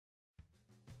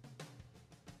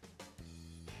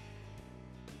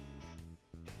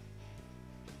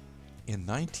In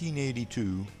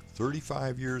 1982,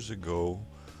 35 years ago,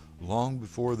 long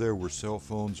before there were cell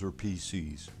phones or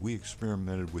PCs, we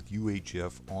experimented with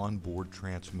UHF onboard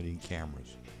transmitting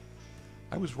cameras.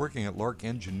 I was working at Lark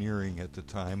Engineering at the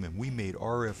time, and we made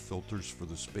RF filters for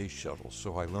the space shuttle,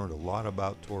 so I learned a lot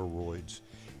about toroids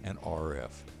and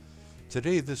RF.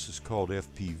 Today this is called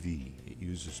FPV. It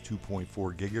uses 2.4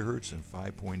 GHz and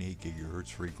 5.8 GHz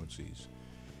frequencies.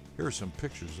 Here are some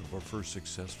pictures of our first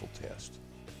successful test.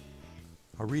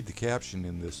 I'll read the caption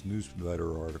in this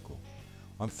newsletter article.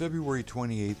 On February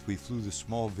 28th, we flew the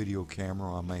small video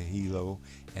camera on my Hilo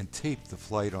and taped the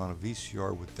flight on a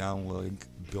VCR with downlink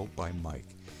built by Mike.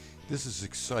 This is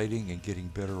exciting and getting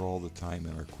better all the time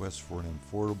in our quest for an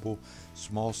affordable,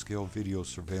 small-scale video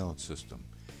surveillance system.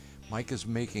 Mike is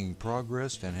making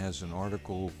progress and has an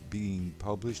article being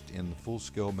published in the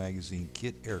full-scale magazine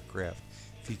Kit Aircraft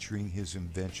featuring his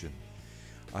invention.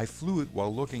 I flew it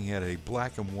while looking at a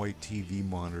black and white TV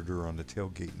monitor on the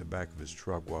tailgate in the back of his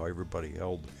truck while everybody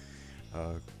held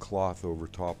cloth over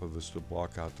top of us to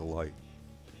block out the light.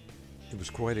 It was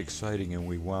quite exciting, and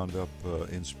we wound up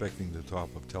inspecting the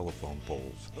top of telephone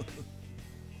poles.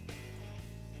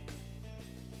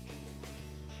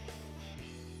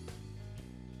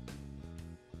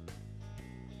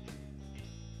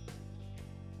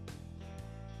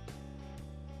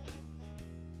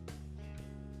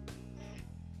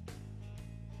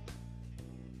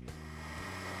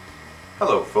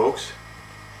 Hello folks,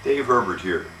 Dave Herbert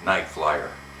here, NightFlyyer.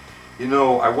 You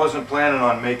know, I wasn't planning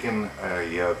on making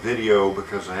a video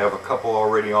because I have a couple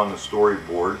already on the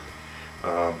storyboard.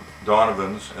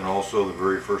 Donovan's and also the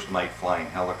very first night flying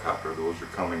helicopter. Those are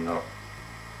coming up.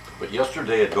 But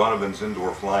yesterday at Donovan's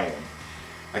Indoor Flying,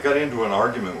 I got into an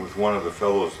argument with one of the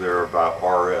fellows there about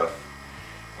RF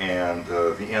and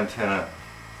the antenna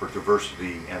for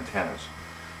diversity antennas.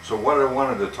 So what I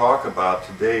wanted to talk about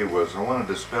today was I wanted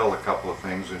to dispel a couple of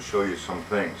things and show you some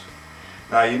things.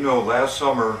 Now, you know, last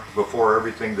summer, before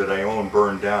everything that I owned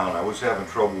burned down, I was having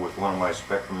trouble with one of my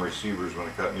Spectrum receivers when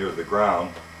it got near the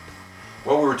ground.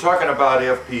 Well, we were talking about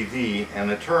FPV, and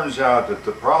it turns out that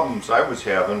the problems I was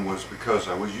having was because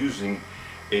I was using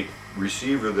a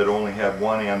receiver that only had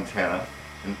one antenna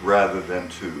rather than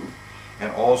two,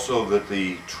 and also that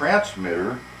the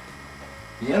transmitter,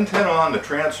 the antenna on the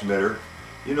transmitter,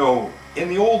 you know, in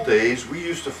the old days, we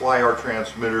used to fly our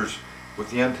transmitters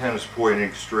with the antennas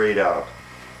pointing straight out.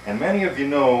 And many of you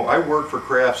know, I work for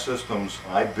Craft Systems.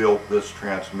 I built this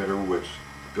transmitter, which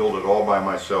built it all by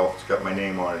myself. It's got my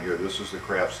name on it here. This is the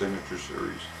Craft Signature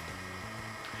Series.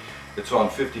 It's on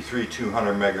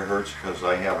 53,200 megahertz because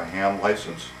I have a ham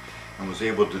license and was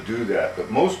able to do that.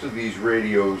 But most of these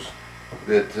radios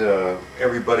that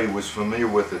everybody was familiar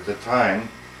with at the time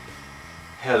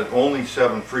had only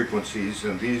 7 frequencies,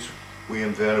 and these we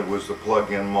invented was the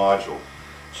plug-in module.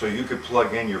 So you could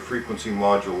plug in your frequency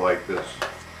module like this,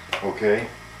 okay?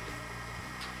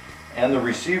 And the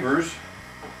receivers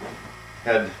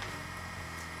had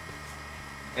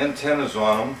antennas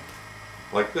on them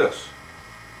like this,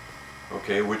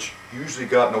 okay, which usually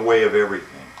got in the way of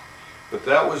everything. But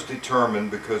that was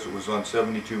determined because it was on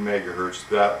 72 megahertz.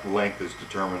 That length is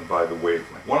determined by the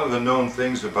wavelength. One of the known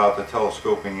things about the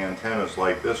telescoping antennas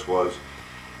like this was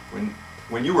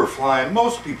when you were flying,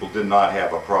 most people did not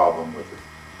have a problem with it.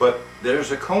 But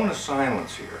there's a cone of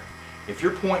silence here. If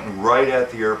you're pointing right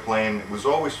at the airplane, it was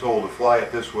always told to fly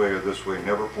it this way or this way.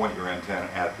 Never point your antenna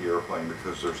at the airplane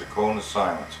because there's a cone of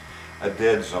silence, a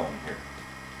dead zone here,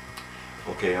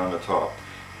 okay, on the top.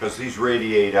 Because these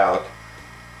radiate out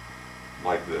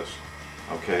like this,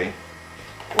 okay?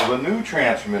 Well, the new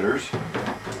transmitters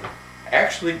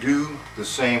actually do the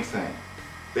same thing.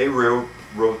 They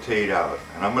rotate out,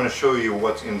 and I'm going to show you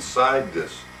what's inside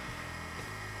this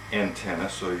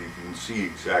antenna so you can see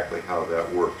exactly how that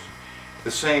works. The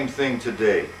same thing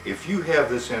today. If you have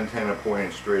this antenna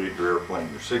pointing straight at your airplane,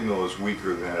 your signal is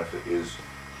weaker than if it is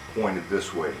pointed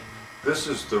this way. This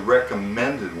is the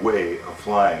recommended way of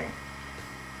flying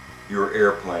your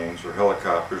airplanes or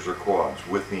helicopters or quads,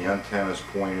 with the antennas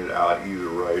pointed out either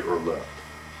right or left,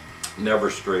 never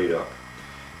straight up.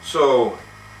 So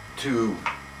to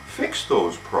fix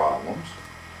those problems,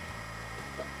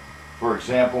 for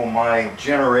example, my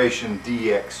Generation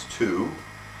DX2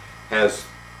 has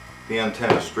the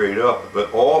antenna straight up,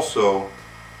 but also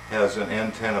has an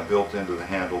antenna built into the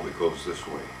handle that goes this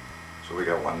way. So we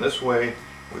got one this way,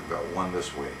 we've got one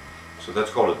this way. So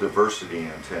that's called a diversity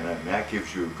antenna, and that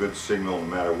gives you a good signal no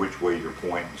matter which way you're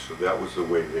pointing. So that was the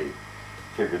way they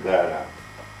figured that out.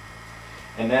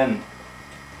 And then,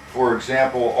 for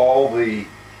example, all the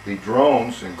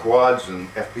drones and quads and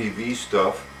FPV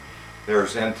stuff,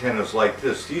 there's antennas like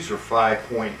this. These are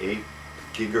 5.8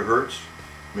 gigahertz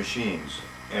machines,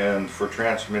 and for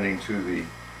transmitting to the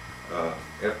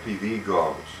FPV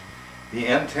goggles. The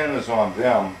antennas on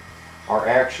them are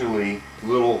actually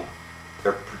little,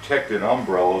 they're protected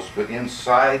umbrellas, but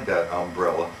inside that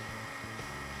umbrella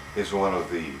is one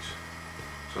of these.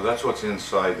 So that's what's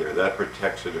inside there. That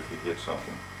protects it if you hit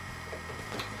something.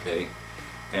 Okay,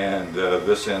 and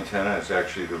this antenna is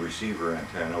actually the receiver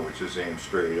antenna, which is aimed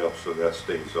straight up, so that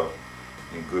stays up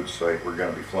in good sight. We're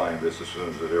going to be flying this as soon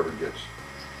as it ever gets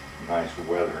nice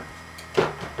weather.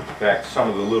 In fact, some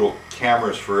of the little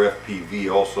cameras for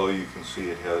FPV also, you can see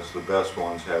it has, the best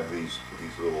ones have these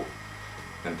little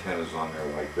antennas on there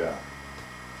like that.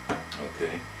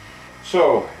 Okay,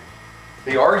 so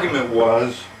the argument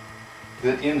was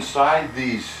that inside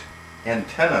these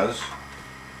antennas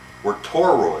were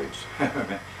toroids.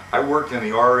 I worked in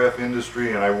the RF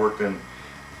industry, and I worked in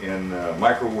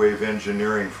microwave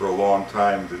engineering for a long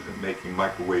time, making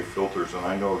microwave filters, and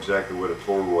I know exactly what a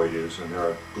toroid is, and there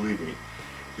are, believe me,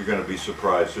 you're going to be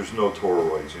surprised. There's no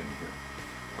toroids in here.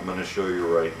 I'm going to show you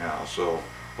right now, so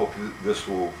hope this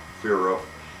will clear up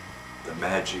the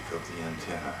magic of the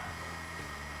antenna.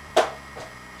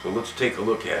 So let's take a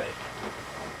look at it.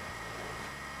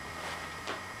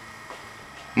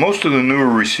 Most of the newer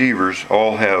receivers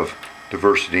all have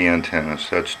diversity antennas.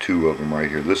 That's two of them right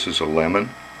here. This is a lemon,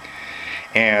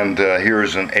 and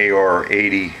here's an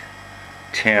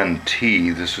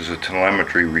AR8010T. This is a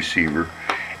telemetry receiver,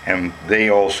 and they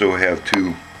also have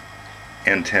two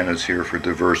antennas here for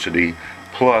diversity,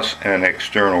 plus an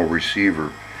external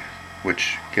receiver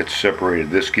which gets separated.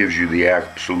 This gives you the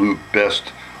absolute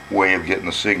best way of getting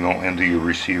the signal into your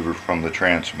receiver from the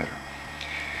transmitter.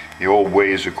 The old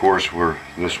ways, of course, were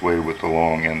this way with the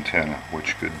long antenna,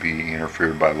 which could be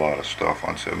interfered by a lot of stuff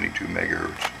on 72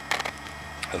 megahertz.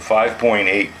 The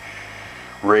 5.8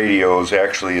 radios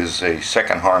actually is a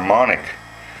second harmonic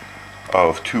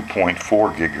of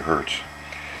 2.4 gigahertz.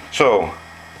 So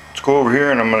let's go over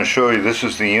here, and I'm going to show you, this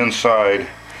is the inside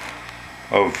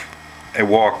of a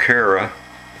Walkera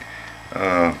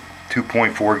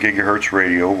 2.4 gigahertz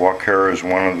radio. Walkera is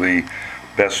one of the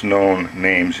best known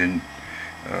names in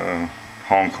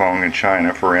Hong Kong and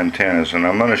China for antennas, and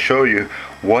I'm going to show you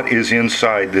what is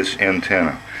inside this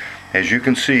antenna. As you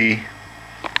can see,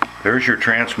 there's your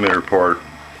transmitter part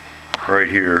right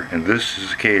here, and this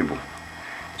is a cable.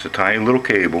 It's a tiny little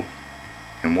cable,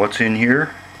 and what's in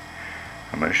here?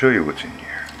 I'm going to show you what's in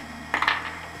here.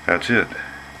 That's it.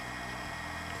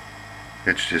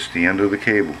 It's just the end of the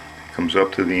cable. It comes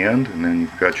up to the end, and then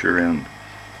you've got your end.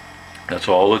 That's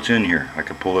all that's in here. I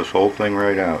can pull this whole thing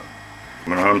right out.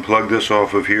 I'm going to unplug this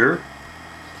off of here,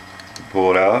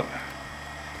 pull it out.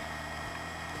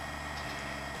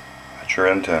 That's your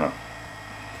antenna.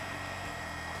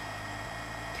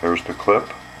 There's the clip,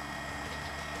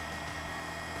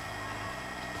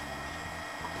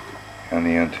 and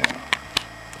the antenna.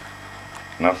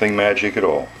 Nothing magic at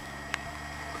all.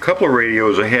 A couple of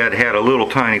radios I had a little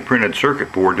tiny printed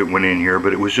circuit board that went in here,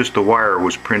 but it was just the wire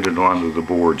was printed onto the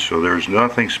board, so there's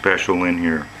nothing special in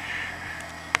here.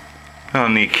 Now,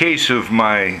 in the case of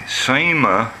my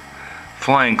Syma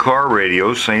flying car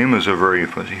radio, Syma is a very,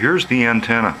 here's the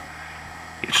antenna.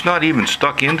 It's not even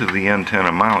stuck into the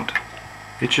antenna mount.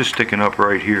 It's just sticking up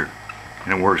right here,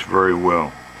 and it works very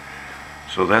well.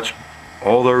 So that's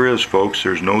all there is, folks.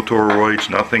 There's no toroids,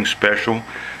 nothing special,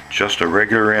 just a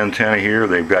regular antenna here.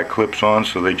 They've got clips on,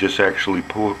 so they just actually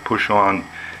push on.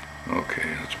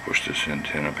 Okay, let's push this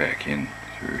antenna back in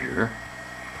through here.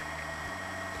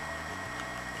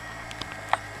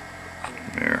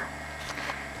 There.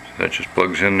 So that just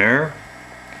plugs in there.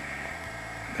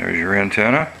 There's your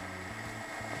antenna.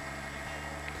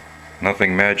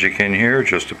 Nothing magic in here,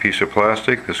 just a piece of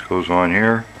plastic. This goes on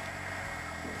here.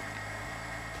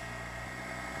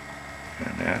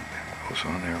 And that goes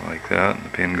on there like that, and the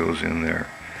pin goes in there.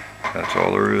 That's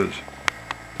all there is.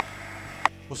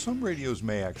 Well, some radios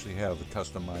may actually have a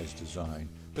customized design,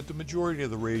 but the majority of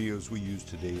the radios we use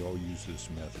today all use this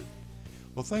method.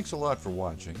 Well, thanks a lot for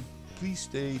watching. Please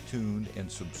stay tuned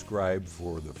and subscribe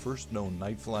for the first known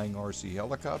night flying RC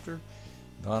helicopter,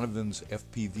 Donovan's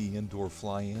FPV indoor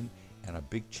fly-in, and a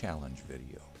big challenge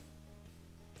video.